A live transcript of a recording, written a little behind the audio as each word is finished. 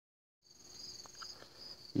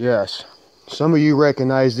Yes, some of you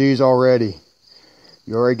recognize these already.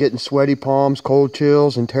 You're already getting sweaty palms, cold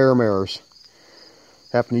chills, and telomeres.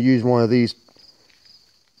 Happen to use one of these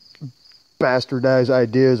bastardized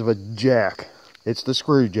ideas of a jack. It's the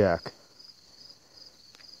screw jack.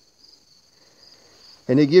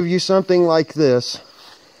 And they give you something like this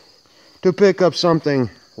to pick up something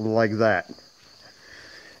like that.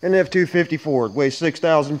 An F-250 Ford weighs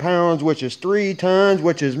 6,000 pounds, which is 3 tons,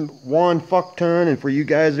 which is 1 fuck ton. And for you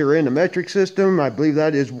guys that are in the metric system, I believe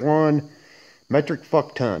that is 1 metric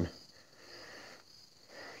fuck ton.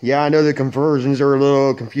 Yeah, I know the conversions are a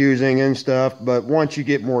little confusing and stuff, but once you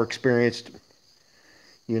get more experienced,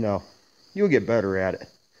 you know, you'll get better at it.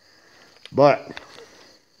 But,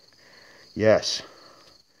 yes,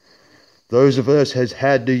 those of us has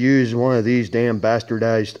had to use one of these damn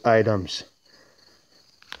bastardized items.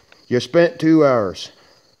 You spent 2 hours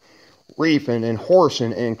reefing and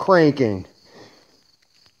horsing and cranking.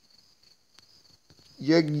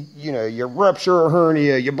 You know, you rupture a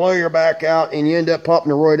hernia, you blow your back out, and you end up popping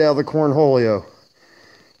the roid out of the cornholio.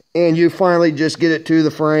 And you finally just get it to the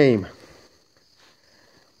frame.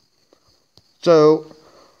 So,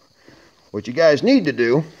 what you guys need to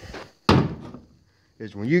do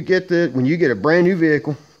is when you get a brand new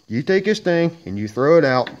vehicle, you take this thing and you throw it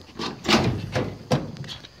out,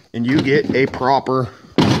 and you get a proper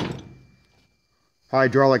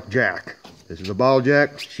hydraulic jack. This is a ball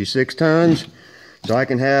jack. She's 6 tons. So I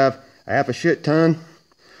can have a half a shit ton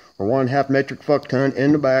or 1/2 metric fuck ton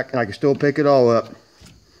in the back, and I can still pick it all up.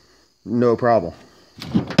 No problem.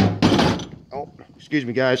 Oh, excuse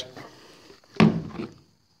me, guys.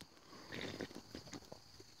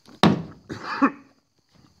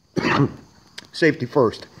 Safety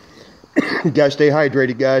first. You gotta stay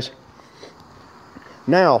hydrated, guys.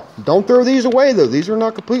 Now, don't throw these away though. These are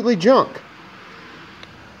not completely junk.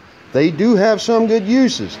 They do have some good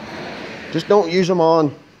uses. Just don't use them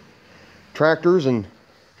on tractors and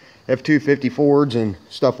F-250 Fords and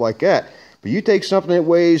stuff like that. But you take something that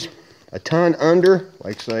weighs a ton under,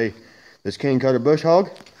 like say this cane cutter bush hog.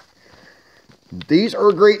 These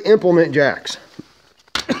are great implement jacks.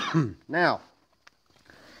 Now,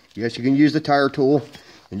 yes, you can use the tire tool,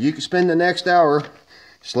 and you can spend the next hour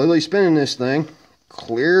slowly spinning this thing,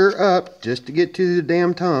 clear up just to get to the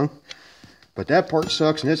damn tongue. But that part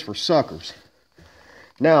sucks, and it's for suckers.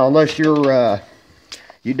 Now, unless you're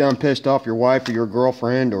you done pissed off your wife or your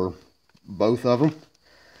girlfriend or both of them,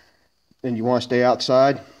 and you want to stay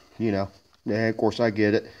outside, you know, yeah, of course I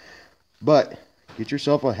get it. But get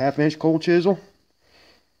yourself a 1/2-inch cold chisel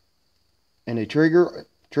and a trigger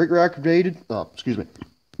activated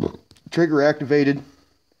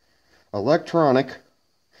electronic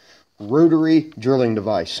rotary drilling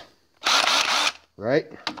device. Right?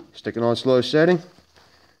 Stick it on slow setting.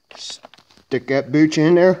 Stick that booch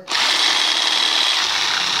in there.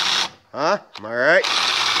 Huh? Am I right?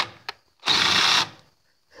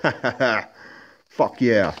 Fuck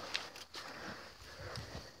yeah.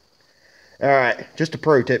 Alright, just a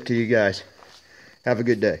pro tip to you guys. Have a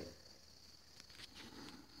good day.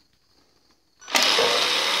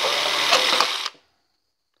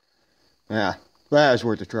 Yeah, that was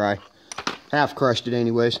worth a try. Half crushed it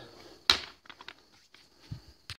anyways.